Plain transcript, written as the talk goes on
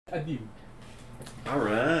Adieu.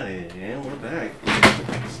 Alright, and we're back.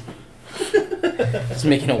 That's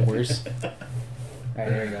making it worse. Alright,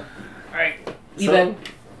 there we go. Alright. So,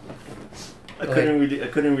 I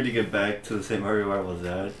couldn't really get back to the same area where I was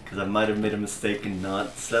at because I might have made a mistake and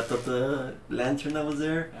not slept up the lantern that was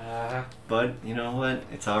there. But you know what?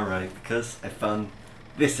 It's alright because I found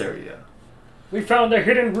this area. We found a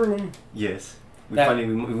hidden room. Yes. We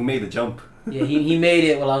made the jump. Yeah, he made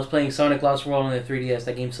it while I was playing Sonic Lost World on the 3DS.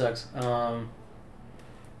 That game sucks.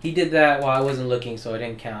 He did that while I wasn't looking, so it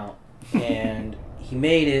didn't count. And he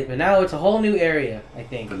made it, but now it's a whole new area, I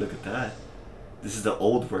think. But look at that. This is the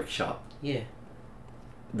old workshop. Yeah.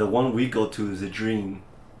 The one we go to is a dream,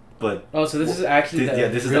 but oh, so this is actually the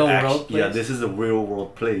real world place? Yeah, this is the real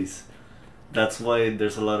world place. That's why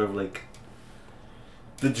there's a lot of like.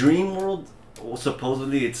 The dream world,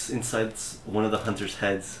 supposedly it's inside one of the hunters'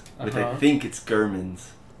 heads, with I think it's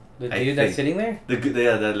Gurman's. The dude that's sitting there. I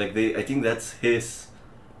think that's his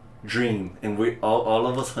dream, and we all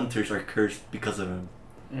of us hunters are cursed because of him.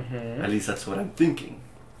 At least that's what I'm thinking.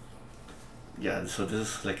 Yeah, so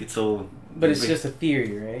this is like it's so. But it's just a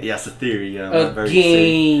theory, right? Yeah, it's a theory. Yeah, a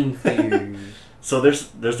game theory. So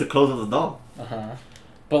there's the clothes of the doll.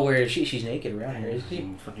 But where is she? She's naked around here, is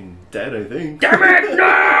she? Fucking dead, I think. Damn it! No!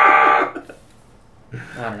 I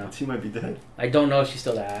don't know. She might be dead. I don't know if she's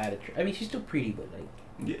still that. I mean, she's still pretty, but like.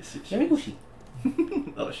 Yes. Let me go see.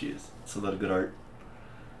 Oh, she is. It's a lot of good art.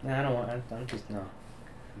 Nah, I don't want. I'm just no.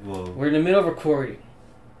 Whoa. We're in the middle of recording.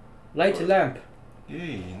 Light your lamp.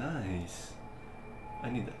 Yay, nice. I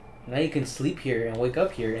need that. Now you can sleep here and wake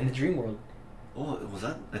up here in the dream world. Oh, was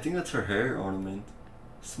that? I think that's her hair ornament.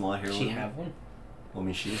 Small hair. Does she have one? Well, I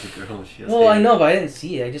mean, she is a girl. She has. Well, hair. I know, but I didn't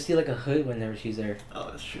see it. I just see like a hood whenever she's there. Oh,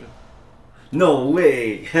 that's true. No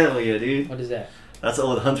way! Hell yeah, dude. What is that? That's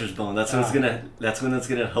old hunter's bone. That's when it's gonna. That's when it's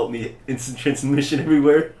gonna help me instant transmission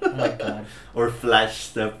everywhere. Oh my god. Or flash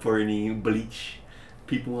step for any bleach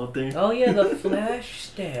people out there. Oh yeah, the flash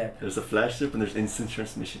step. There's a flash step and there's instant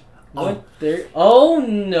transmission. What? There? Oh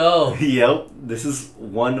no. Yep. This is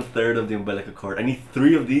 1/3 of the umbilical cord. I need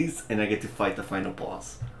 3 of these, and I get to fight the final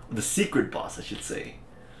boss, the secret boss, I should say.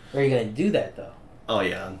 Where are you gonna do that though? Oh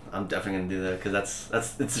yeah, I'm definitely gonna do that because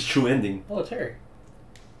it's a true ending. Oh, it's her.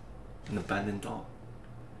 An abandoned doll.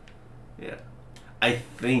 Yeah, I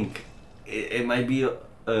think it might be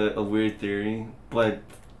a weird theory, but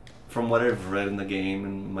from what I've read in the game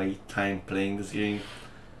and my time playing this game,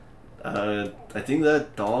 I think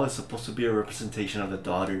that doll is supposed to be a representation of the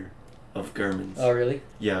daughter of Gurman's. Oh really?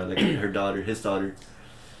 Yeah, like her daughter, his daughter.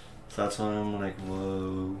 So that's why I'm like,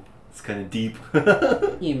 whoa, it's kind of deep.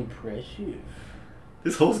 Impressive.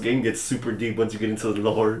 This whole game gets super deep once you get into the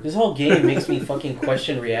lore. This whole game makes me fucking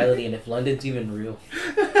question reality and if London's even real.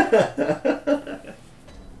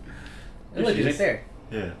 And look, she's right there.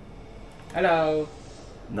 Yeah. Hello.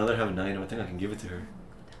 Now that I have an item, I think I can give it to her.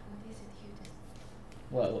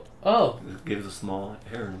 What? Oh. Give it a small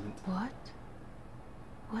hair ornament. What?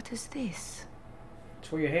 What is this? It's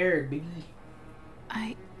for your hair, baby.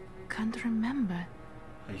 I can't remember.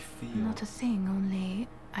 I feel. Not a thing, only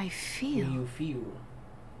I feel. What do you feel?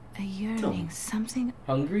 A yearning, something.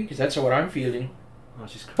 Hungry? Because that's what I'm feeling. Oh,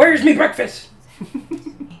 she's crying. Where's me breakfast?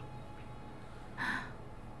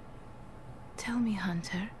 Tell me,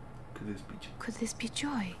 Hunter. Could this be joy? Could this be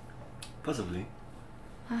joy? Possibly.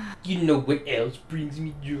 You know what else brings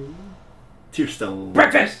me joy? Tearstone.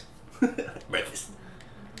 Breakfast! Breakfast.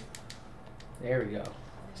 There we go.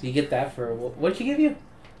 So you get that for what did she give you?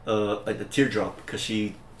 Like a teardrop, because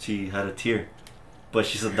she had a tear, but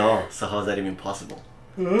she's a doll. So how's that even possible?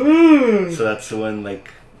 So that's when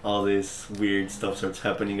like all this weird stuff starts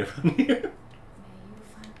happening around here.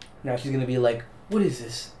 Now she's gonna be like, what is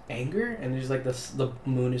this? Anger? And there's like the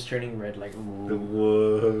moon is turning red, like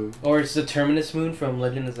whoa. Or it's the Terminus moon from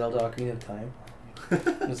Legend of Zelda: Ocarina of Time.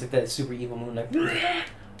 It's like that super evil moon, like.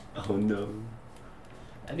 Oh no.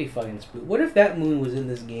 That'd be fucking spooky. What if that moon was in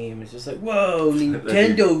this game? It's just like, whoa,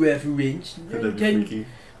 Nintendo reference.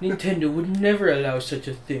 Nintendo would never allow such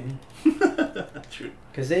a thing. True.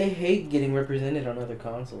 Because they hate getting represented on other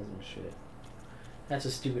consoles and shit. That's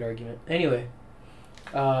a stupid argument. Anyway.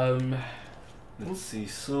 Let's see.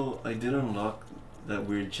 So I did unlock that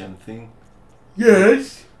weird gem thing.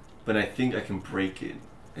 Yes. But I think I can break it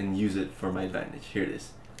and use it for my advantage. Here it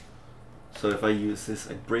is. So if I use this,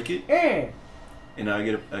 I break it. And now I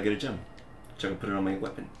get a gem. Which I can put it on my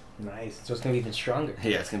weapon. Nice. So it's gonna be even stronger.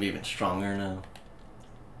 Yeah, it's gonna be even stronger now.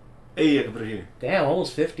 Hey, I can put it here. Damn,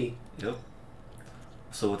 almost 50. Yep.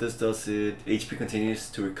 So what this does is HP continues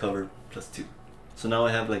to recover +2. So now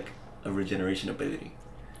I have like a regeneration ability.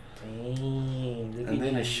 Dang, look And at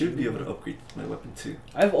then I you. should be able to upgrade my weapon too.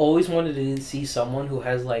 I've always wanted to see someone who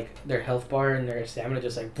has like their health bar and their stamina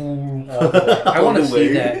just like boom. All the way. I want to see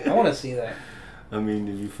that. I want to see that. I mean,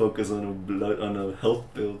 if you focus on a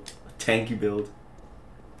health build, a tanky build.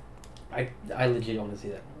 I legit want to see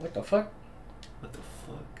that. What the fuck? What the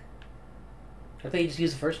fuck? I thought you just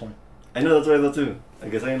used the first one. I know, that's what I thought too. I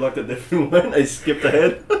guess I unlocked a different one. I skipped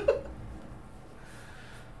ahead.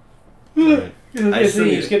 Alright. I still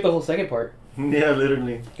You need- skipped the whole second part. Yeah,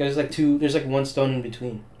 literally. There's like two. There's like one stone in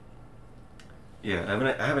between. Yeah, I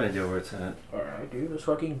have an idea where it's at. Alright, dude. Let's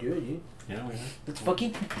fucking do it, dude. Yeah, we know. Let's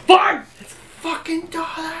fucking fuck. Fucking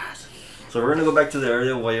dollars. So we're gonna go back to the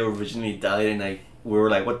area where you originally died, and we were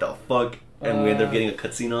like, what the fuck? And we ended up getting a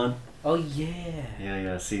cutscene on. Oh yeah.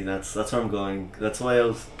 Yeah. See, that's where I'm going. That's why I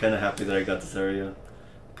was kind of happy that I got this area,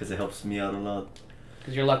 because it helps me out a lot.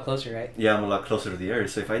 Because you're a lot closer, right? Yeah, I'm a lot closer to the area.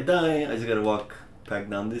 So if I die, I just gotta walk back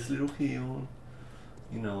down this little hill.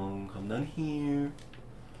 You know, come down here.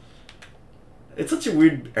 It's such a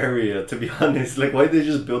weird area, to be honest. Like, why did they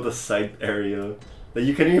just build a side area that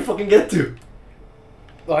you can't even fucking get to?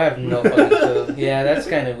 Oh, I have no fucking clue. Yeah, that's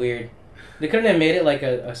kind of weird. They couldn't have made it like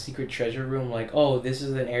a secret treasure room, like, oh, this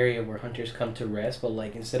is an area where hunters come to rest, but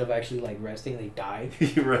like instead of actually like resting, they die.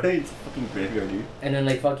 You're right, it's a fucking graveyard, dude. And then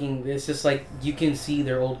like fucking, it's just like you can see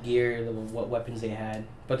their old gear, what weapons they had,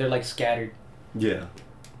 but they're like scattered. Yeah.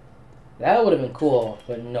 That would have been cool,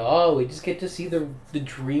 but no, we just get to see the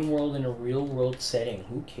dream world in a real world setting.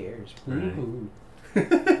 Who cares? Right.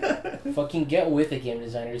 Woo-hoo. Fucking get with it, game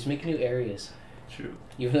designers. Make new areas. True.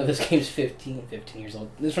 Even though this game's 15 years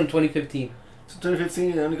old. This is from 2015. So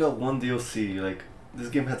 2015, I only got one DLC. Like, this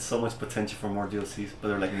game had so much potential for more DLCs, but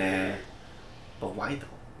they're like, nah. But why though?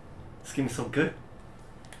 This game is so good.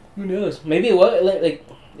 Who knows? Maybe it was like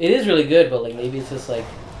it is really good, but like maybe it's just like,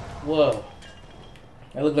 whoa.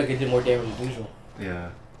 I look like I did more damage than usual. Yeah.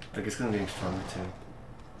 Like, it's gonna be getting stronger too.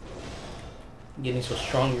 Getting so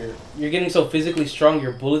strong, you're getting so physically strong.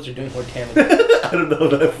 Your bullets are doing more damage. I don't know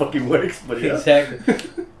how that fucking works, but yeah. Exactly.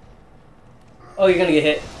 Oh, you're gonna get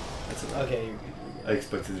hit. That's Okay. I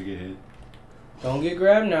expected to get hit. Don't get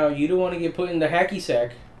grabbed now. You don't want to get put in the hacky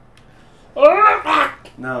sack.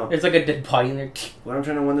 Now, There's like a dead body in there. what I'm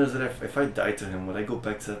trying to wonder is that if I die to him, would I go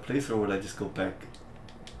back to that place or would I just go back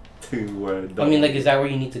to where I died? I mean, like, is that where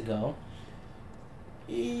you need to go?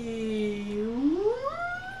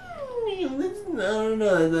 I don't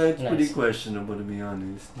know. That's pretty Nice. questionable, to be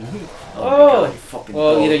honest. Oh! my God, you fucking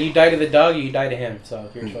Well, dog. either you die to the dog or you die to him. So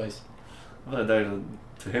your choice. Well, I died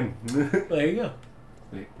to him. There you go.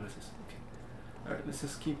 Wait, what is this? Okay. Alright, let's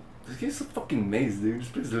just keep. This game's a fucking maze, dude. This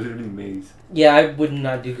place is literally a maze. Yeah, I would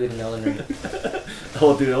not do good in Elden Ring.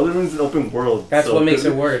 Oh, dude, Elden Ring's an open world. That's so what makes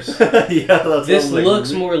it worse. Yeah, that's This what I'm like,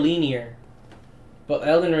 looks more linear, but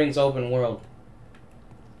Elden Ring's open world.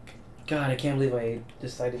 God, I can't believe I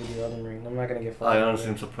decided to do Elden Ring. I'm not gonna get fired. I honestly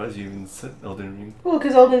am surprised you even said Elden Ring. Well,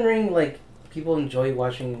 because Elden Ring, like, people enjoy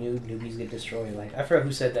watching newbies get destroyed. Like, I forgot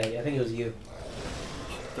who said that. I think it was you.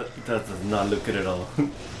 That does not look good at all.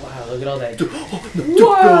 Wow, look at all that.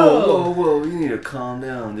 Whoa, whoa, you need to calm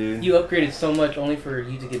down, dude. You upgraded so much only for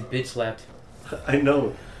you to get bitch slapped. I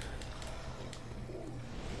know.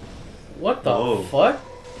 What the Whoa. fuck?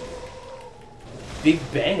 Big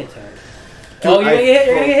bang attack. Dude, Oh, you're gonna get hit!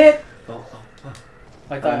 You're gonna get hit! Oh.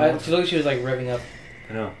 I thought she looked. She was like revving up.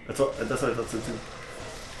 I know. That's what I thought so too.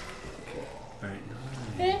 Okay.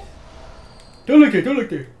 Alright. Don't look there! Don't look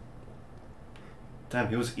there! Damn,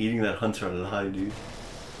 he was eating that hunter alive, dude.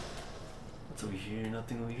 What's over here?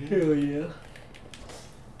 Nothing over here? Hell yeah!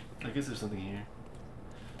 I guess there's something here.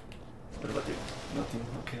 What about there? Nothing?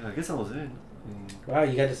 Okay, I guess that was it. Wow,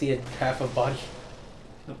 you got to see a half a body.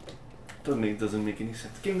 Doesn't make any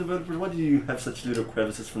sense. Game developers, why do you have such little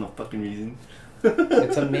crevices for no fucking reason?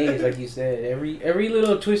 It's a maze, like you said. Every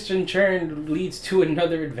little twist and turn leads to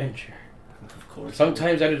another adventure. Of course.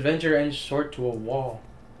 Sometimes that adventure ends short to a wall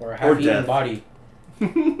or a Or half-eaten death. body.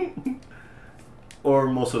 Or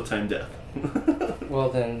most of the time death. Well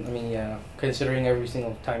then, I mean, yeah. Considering every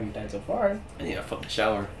single time you've died so far, I need a fucking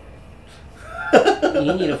shower.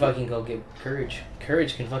 you need to fucking go get courage.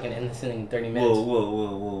 Courage can fucking end this thing in 30 minutes.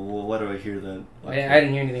 Whoa, why do I hear that? I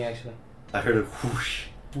didn't hear anything actually. I heard a whoosh.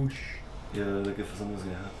 Whoosh. Yeah, like if something was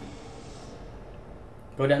gonna happen.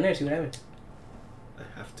 Go down there, see what happens. I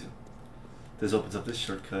have to. This opens up this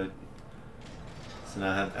shortcut. So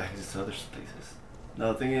now I have access to other places.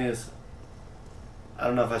 Now the thing is, I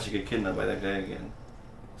don't know if I should get kidnapped by that guy again.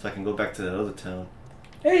 So I can go back to that other town.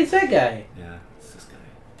 Hey, it's that guy. Yeah, it's this guy.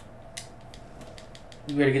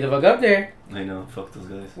 You better get the fuck up there. I know, fuck those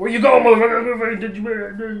guys. Where you going,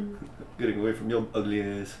 motherfucker? Getting away from your ugly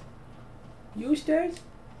ass. Eustace?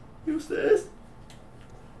 Eustace?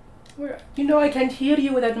 Where? You know I can't hear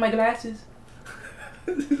you without my glasses.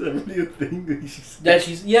 Is that really a thing that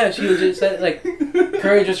She was just said, like,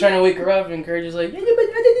 Courage was trying to wake her up, and Courage was like,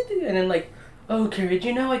 and then like, oh, Courage,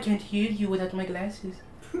 you know I can't hear you without my glasses.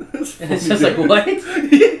 And it's just like, what?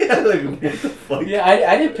 Yeah, like, what the fuck? Yeah,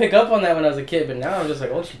 I didn't pick up on that when I was a kid, but now I'm just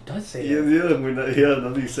like, oh, she does say that. Now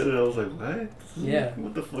that you said it, I was like, what? Yeah.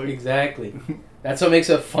 What the fuck? Exactly. That's what makes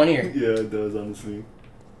it funnier. Yeah, it does, honestly.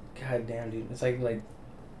 God damn, dude. It's like That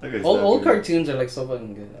guy's old that good. cartoons are like so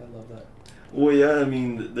fucking good. I love that. Well, yeah, I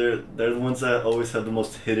mean, they're the ones that always have the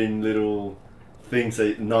most hidden little things,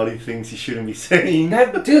 like naughty things you shouldn't be saying.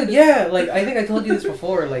 Dude, yeah. Like, I think I told you this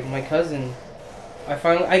before. Like, my cousin,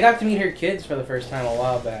 I got to meet her kids for the first time a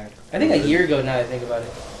while back. I think a year ago now I think about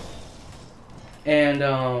it.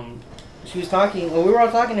 And she was talking, we were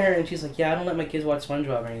all talking to her, and she's like, yeah, I don't let my kids watch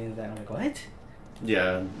SpongeBob or anything like that. I'm like, what?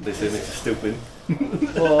 Yeah, they say it makes you stupid.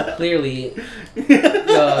 Well, clearly.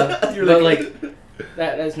 But like,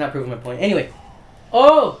 that's not proving my point. Anyway.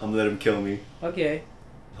 Oh! I'm gonna let him kill me. Okay.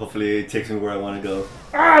 Hopefully it takes me where I want to go.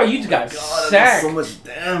 Ah, you just got God, sacked. that does so much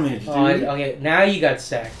damage, dude. Oh, okay, now you got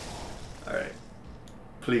sacked. Alright.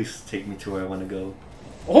 Please take me to where I want to go.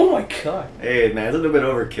 Oh my god. Hey, man, it's a little bit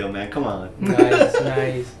overkill, man. Come on. Nice,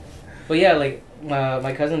 nice. But yeah, like,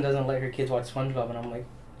 my cousin doesn't let her kids watch SpongeBob, and I'm like,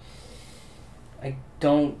 I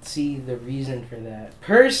don't see the reason for that.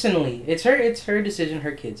 Personally, it's her decision,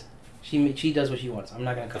 her kids. She does what she wants. I'm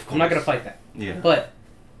not gonna fight that. Yeah. But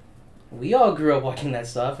we all grew up watching that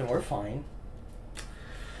stuff, and we're fine.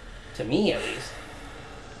 To me, at least.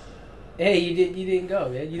 Hey, you didn't go,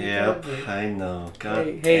 man. You didn't Yep, I know. God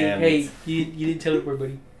hey, you didn't teleport,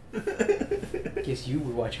 buddy. Guess you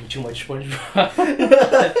were watching too much SpongeBob.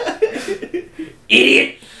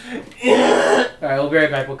 Idiot! Alright, we'll be right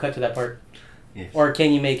back. We'll cut to that part. Yes. Or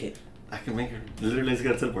can you make it? I can make her. Literally, just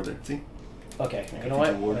gotta teleport there. See? Okay, you know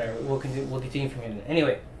what? Whatever. We'll continue from here.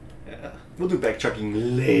 Anyway. Yeah. We'll do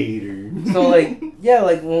backtracking later. So, like, yeah,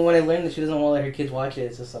 like, when I learned that she doesn't want to let her kids watch it,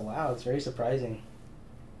 it's just like, wow, it's very surprising.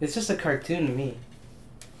 It's just a cartoon to me.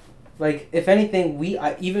 Like, if anything,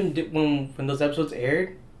 when those episodes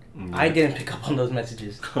aired, I didn't pick up on those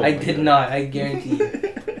messages. Oh I did not, I guarantee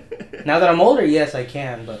you. Now that I'm older, yes, I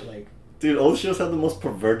can, but, like... Dude, old shows have the most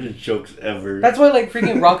perverted jokes ever. That's why, like,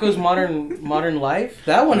 freaking Rocko's Modern Life,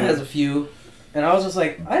 that one has a few. And I was just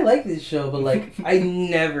like, I like this show, but, like, I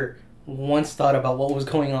never once thought about what was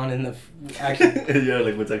going on in the actual... Yeah,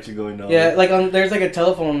 like, what's actually going on. Yeah, like, there's, like, a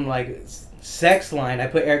telephone, like, sex line. I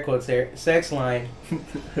put air quotes there. Sex line.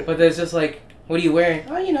 But there's just, like, what are you wearing?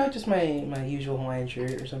 Oh, you know, just my usual Hawaiian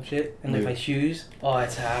shirt or some shit. And, like, my shoes. Oh,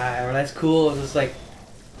 it's high. Or that's cool. It's just, like,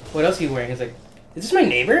 what else are you wearing? It's like, is this my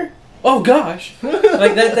neighbor? Oh, gosh.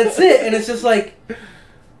 Like, that's it. And it's just, like,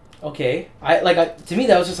 okay. To me,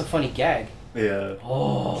 that was just a funny gag. Yeah.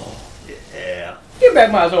 Oh. Yeah. Get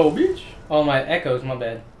back my soul, bitch. Oh, my echoes, my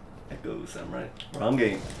bad. Echoes, I'm right. Wrong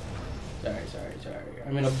game. Sorry.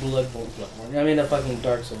 I'm in a Bloodborne. I'm in a fucking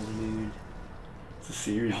Dark Souls mood. It's a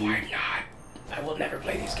series, No, dude. I'm not. I will never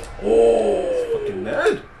play these games. Oh. It's fucking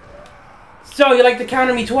mad. So, you like to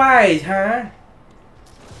counter me twice, huh?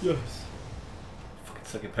 Yes. Fucking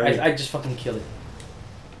suck it, parry. I just fucking kill it.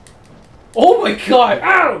 Oh my god!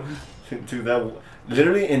 Ow! Dude, that...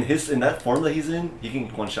 Literally, in that form that he's in, he can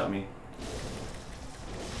one-shot me.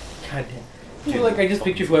 God damn. Dude, like, I just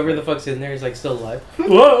picture whoever the fuck's in there is, like, still alive.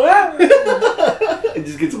 Whoa! It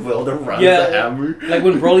just gets welled around the hammer. Like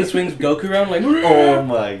when Broly swings Goku around, like... Oh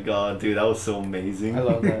my god, dude, that was so amazing. I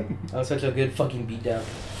love that. That was such a good fucking beatdown.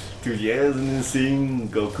 Dude, yeah, and then seeing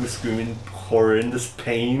Goku screaming horrendous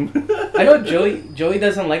pain. I know Joey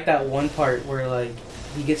doesn't like that one part where, like,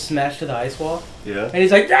 he gets smashed to the ice wall. Yeah. And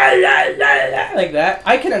he's like, "La, la, la, la," like that.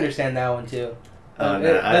 I can understand that one too.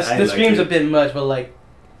 The scream's a bit much, but like...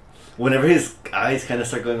 Whenever his eyes kind of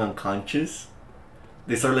start going unconscious,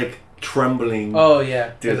 they start like trembling. Oh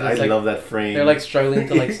yeah. Dude, I love that frame. They're like struggling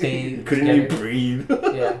to like stay Couldn't even breathe.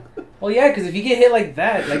 Yeah. Well, yeah, because if you get hit like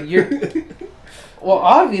that, like you're... Well,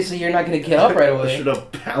 obviously you're not going to get up right away. Should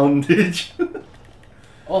have poundage.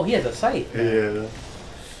 Oh, he has a sight. Yeah.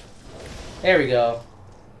 There we go.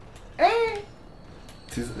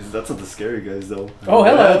 That's not the scary guys, though. Oh,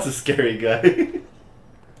 hello. That's a scary guy.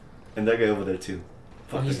 And that guy over there, too.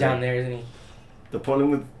 Oh, he's down there, isn't he? The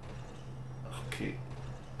problem with... Okay.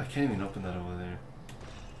 I can't even open that over there.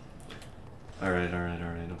 Alright.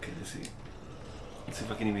 Okay, let's see. Let's see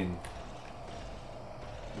if I can even...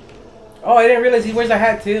 Oh, I didn't realize he wears a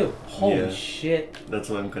hat, too. Holy shit. That's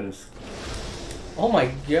why I'm kind of... Oh my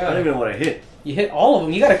god. I don't even know what I hit. You hit all of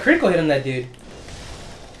them. You got a critical hit on that dude.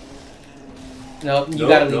 Nope, you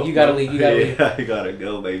gotta leave, you gotta leave, you gotta leave. Yeah, I gotta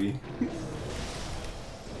go, baby.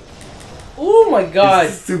 Oh my god.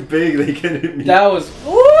 It's too big, they can't hit me. That was...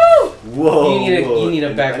 Woo! Whoa, You need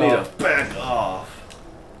to back I need off. to back off.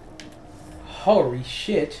 Holy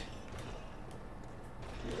shit.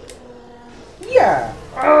 Yeah.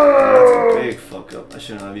 That's a big fuck up. I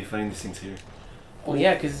should not be fighting these things here. Well,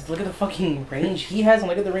 yeah, because look at the fucking range he has and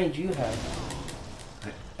look at the range you have.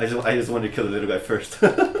 I just wanted to kill the little guy first.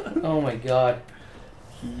 Oh my god.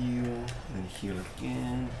 Heal, and heal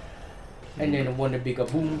again. And then one big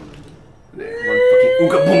boom. Then one fucking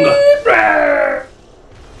ooga boonga.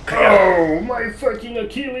 Oh, my fucking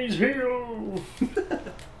Achilles heel.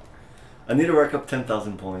 I need to rack up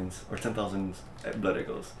 10,000 points, or 10,000 blood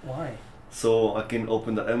echoes. Why? So I can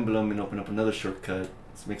open the emblem and open up another shortcut.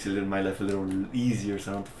 This makes my life a little easier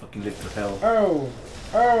so I don't have to fucking live through hell.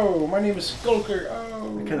 Oh, my name is Skulker.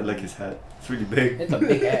 Oh. I kinda like his hat. It's really big. It's a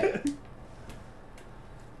big hat.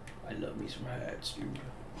 I love me some hats, dude.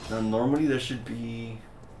 Now normally there should be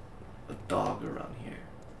a dog around here.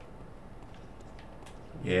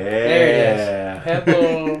 Yeah. There it is.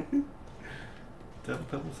 Pebble. Do I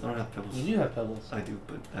have pebbles? I don't have pebbles. You do have pebbles. I do,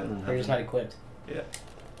 but I don't have They're just them. not equipped. Yeah.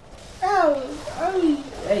 Oh.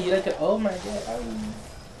 Hey, you like to... Oh my god. Oh.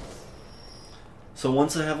 So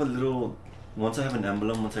once I have an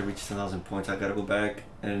emblem, once I reach 10,000 points, I gotta go back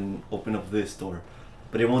and open up this door.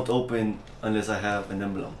 But it won't open unless I have an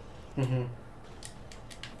emblem. Mm-hmm.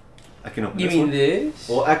 I can open You this mean one. this?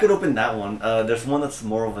 Well, I could open that one. There's one that's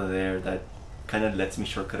more over there that kind of lets me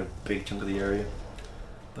shortcut a big chunk of the area.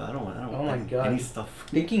 But I don't want Oh my god. any stuff.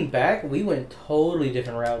 Thinking back, we went totally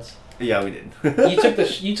different routes. Yeah, we did.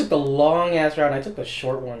 You took the long ass route, and I took the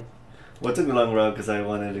short one. Well, I took the long route because I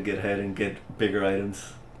wanted to get ahead and get bigger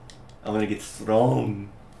items. I want to get strong.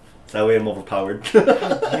 So that way I'm overpowered.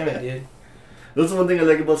 God damn it, dude. That's one thing I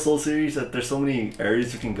like about Soul series, that there's so many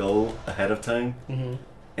areas you can go ahead of time. Mm-hmm.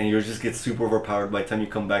 And you'll just get super overpowered by the time you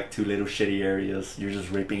come back to little shitty areas. You're just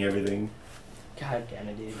raping everything. God damn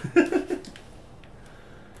it, dude.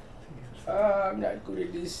 I'm not good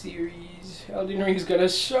at this series. Elden Ring's gonna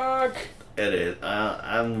suck. It is.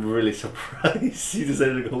 I'm really surprised you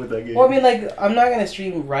decided to go with that game. Well, I mean, like, I'm not gonna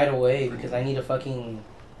stream right away because I need a fucking...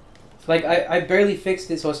 Like, I barely fixed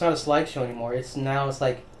it, so it's not a slideshow anymore. It's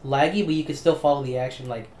like laggy, but you can still follow the action.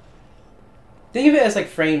 Like, think of it as like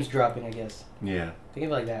frames dropping, I guess. Yeah. Think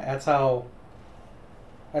of it like that. That's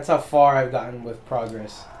how far I've gotten with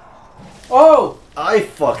progress. Oh! I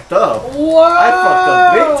fucked up. Wow! I fucked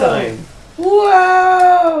up big time.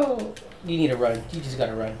 Wow! You need to run. You just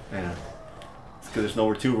gotta run. Yeah. It's because there's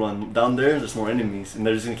nowhere to run. Down there's more enemies, and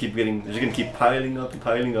they're just gonna keep piling up and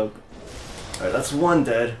piling up. Alright, that's one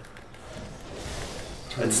dead.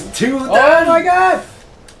 That's two dead! Oh my god!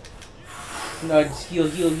 No, just heal.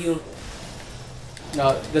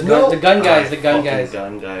 No, the gun guys, the gun guys.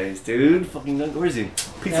 Gun guys, dude. Fucking gun. Where is he?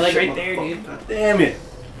 Piece of like shit, right there, motherfucker. dude. God damn it.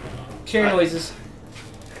 Chair noises.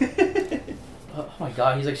 Oh my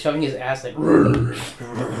god, he's like shoving his ass like. Very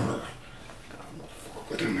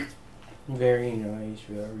nice,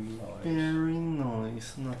 very nice. Very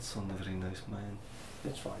nice. Not so very nice, man.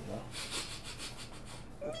 It's fine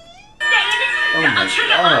though. Oh my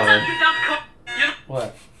god.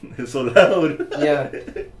 What? It's so loud. Yeah.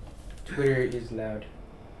 Twitter is loud.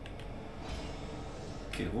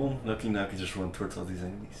 Okay, well, luckily now I can just run towards all these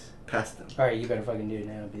enemies. Past them. Alright, you better fucking do it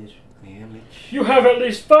now, bitch. Yeah, bitch. You have at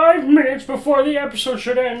least 5 minutes before the episode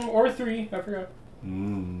should end, or 3, I forgot.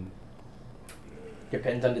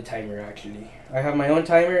 Depends on the timer, actually. I have my own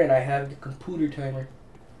timer, and I have the computer timer.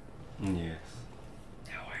 Yes.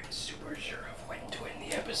 Now I'm super sure of when to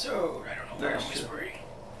end the episode. I don't know why I'm whispering.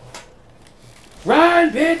 Run,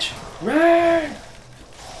 bitch! Run!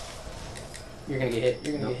 You're gonna get hit.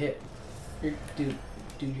 You're gonna get hit. Dude,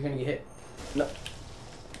 you're gonna get hit. No. I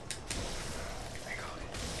got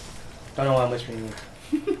it. Don't know why I'm whispering.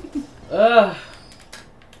 Ugh.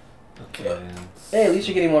 Okay. Hey, at least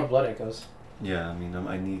you're getting more blood echoes. Yeah, I mean,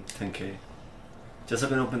 I need 10k. Just so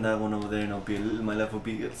I can open that one over there, and my life will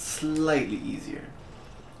be slightly easier.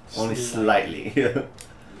 Only slightly.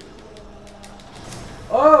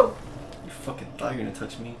 Oh! You fucking thought you were gonna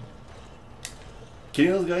touch me.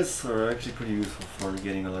 Killing those guys are actually pretty useful for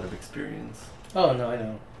getting a lot of experience. Oh, no, I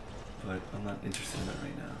know. But I'm not interested in that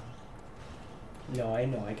right now. No, I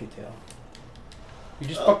know, I could tell. You're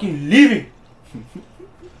just fucking leaving!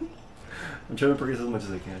 I'm trying to progress as much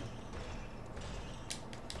as I can.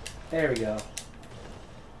 There we go.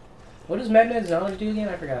 What does Magnet's knowledge do again?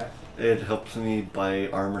 I forgot. It helps me buy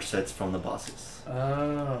armor sets from the bosses.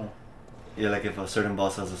 Oh. Yeah, like if a certain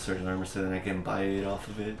boss has a certain armor set, then I can buy it off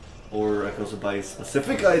of it. or I can also buy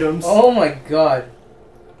specific items. Oh my god.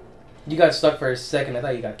 You got stuck for a second. I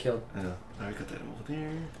thought you got killed. I know. I already got that item over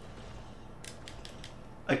there.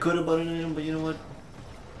 I could have bought an item, but you know what?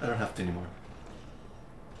 I don't have to anymore.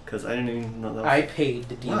 Because I didn't even know that was... I paid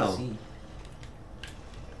the DLC.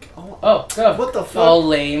 Wow. Oh, go. What the fuck? Oh,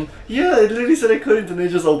 lame. Yeah, it literally said I couldn't and it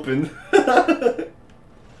just opened.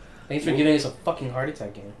 Thanks for giving us a fucking heart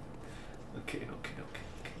attack game. Okay.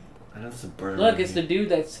 I know this is a burn. Look, it's the dude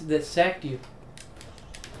that sacked you.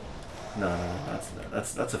 No,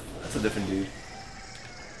 that's a different dude.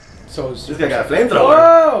 So This guy got a flamethrower.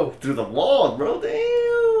 Whoa! Through the wall, bro.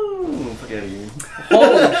 Damn. Fuck out of here.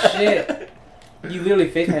 Holy shit! You literally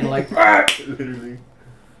face man like. Literally.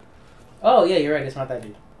 Oh yeah, you're right. It's not that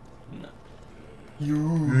dude. No.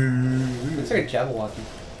 It's like a Jabberwocky.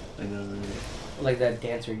 I know. Like that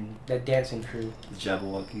dancing crew. The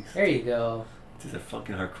Jabberwockies. There you go. These are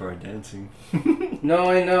fucking hardcore at dancing. No,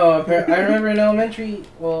 I know. I remember in elementary.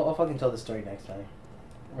 Well, I'll fucking tell the story next time.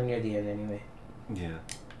 We're near the end anyway. Yeah.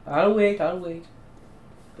 I'll wait.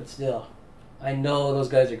 But still, I know those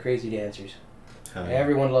guys are crazy dancers.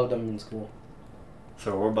 Everyone loved them in school.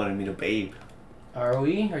 So we're about to meet a babe. Are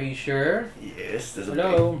we? Are you sure? Yes, there's a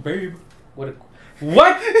Hello, babe. What?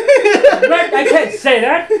 I can't say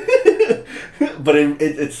that. But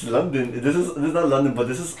it's London. This is not London, but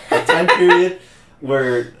this is a time period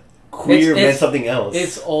where queer meant something else.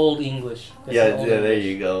 It's old English. There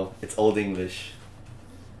you go. It's old English.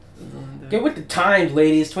 Get with the times,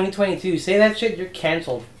 ladies. 2022. Say that shit, you're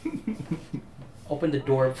cancelled. Open the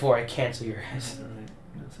door before I cancel your ass. Alright.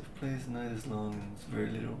 If plays night is long and there's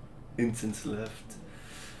very little incense left.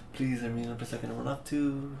 Please, per second. Run up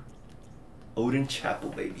to Odin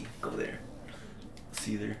Chapel, baby. Go there.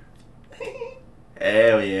 See there.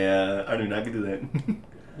 Hell yeah. I mean, I can do that.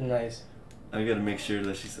 Nice. I gotta make sure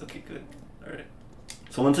that she's okay. Good. Alright.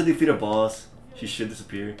 So once I defeat a boss, she should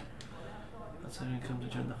disappear. Outside I come to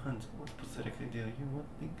join the hunt. What a pathetic idea. You what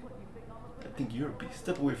think? I think you're a beast.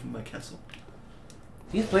 Step away from my castle.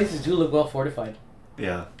 These places do look well fortified.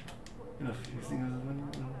 Yeah. You know, if you think of the money,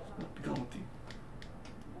 I'll be gone with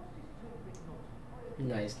you.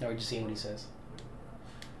 Nice. Now we're just seeing what he says.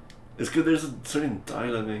 It's good there's a certain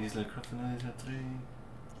dialogue where he's like,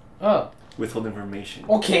 Oh. withhold information.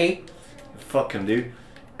 Okay. Fuck him, dude.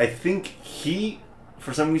 I think he,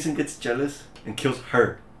 for some reason, gets jealous and kills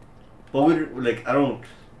her. But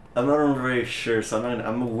I'm not very sure, so I'm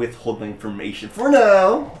gonna withhold my information for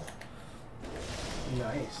now.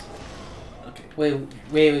 Nice. Okay.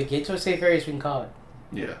 Wait. Get to a safe area so we can call it.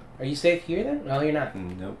 Yeah. Are you safe here then? No, you're not.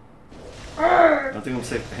 Nope. I don't think I'm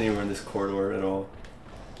safe anywhere in this corridor at all.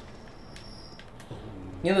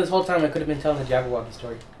 You know, this whole time I could have been telling the Jabberwocky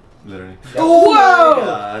story. Literally. Oh, whoa! My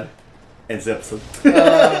God. Ends the episode.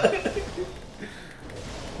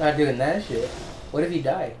 Not doing that shit. What if you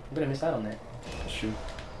die? I'm gonna miss out on that. Shoot.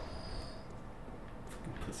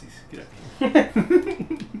 Fucking pussies. Get out of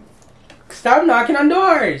here. Stop knocking on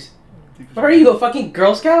doors! What are you, a fucking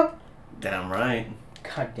Girl Scout? Damn right.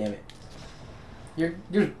 God damn it.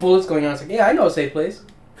 There's bullets going on. It's like, yeah, I know a safe place.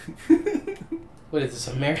 What is this,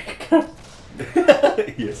 America?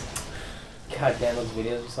 Yes. God damn those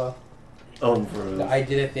videos we saw. Oh, bro. The I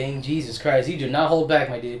did a thing. Jesus Christ, you do not hold back,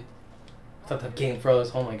 my dude. I thought the game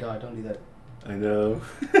froze. Oh my god, don't do that. I know.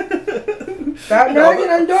 Stop knocking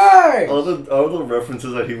on doors! All the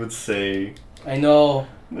references that he would say. I know.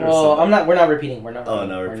 Well, we're not repeating. We're not. Oh,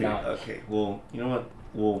 no, repeating. Not. Okay. Well, you know what?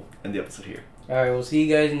 We'll end the episode here. Alright, we'll see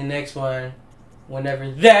you guys in the next one.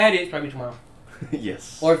 Whenever that is. Probably tomorrow.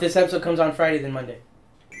 Yes. Or if this episode comes on Friday, then Monday.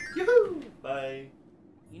 Yoo-hoo! Bye.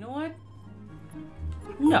 You know what?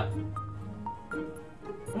 No.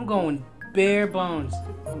 I'm going bare bones.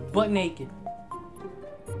 Butt naked.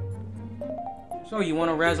 So, you want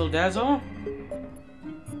to razzle dazzle?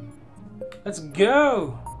 Let's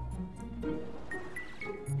go!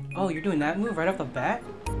 Oh, you're doing that move right off the bat?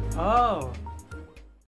 Oh.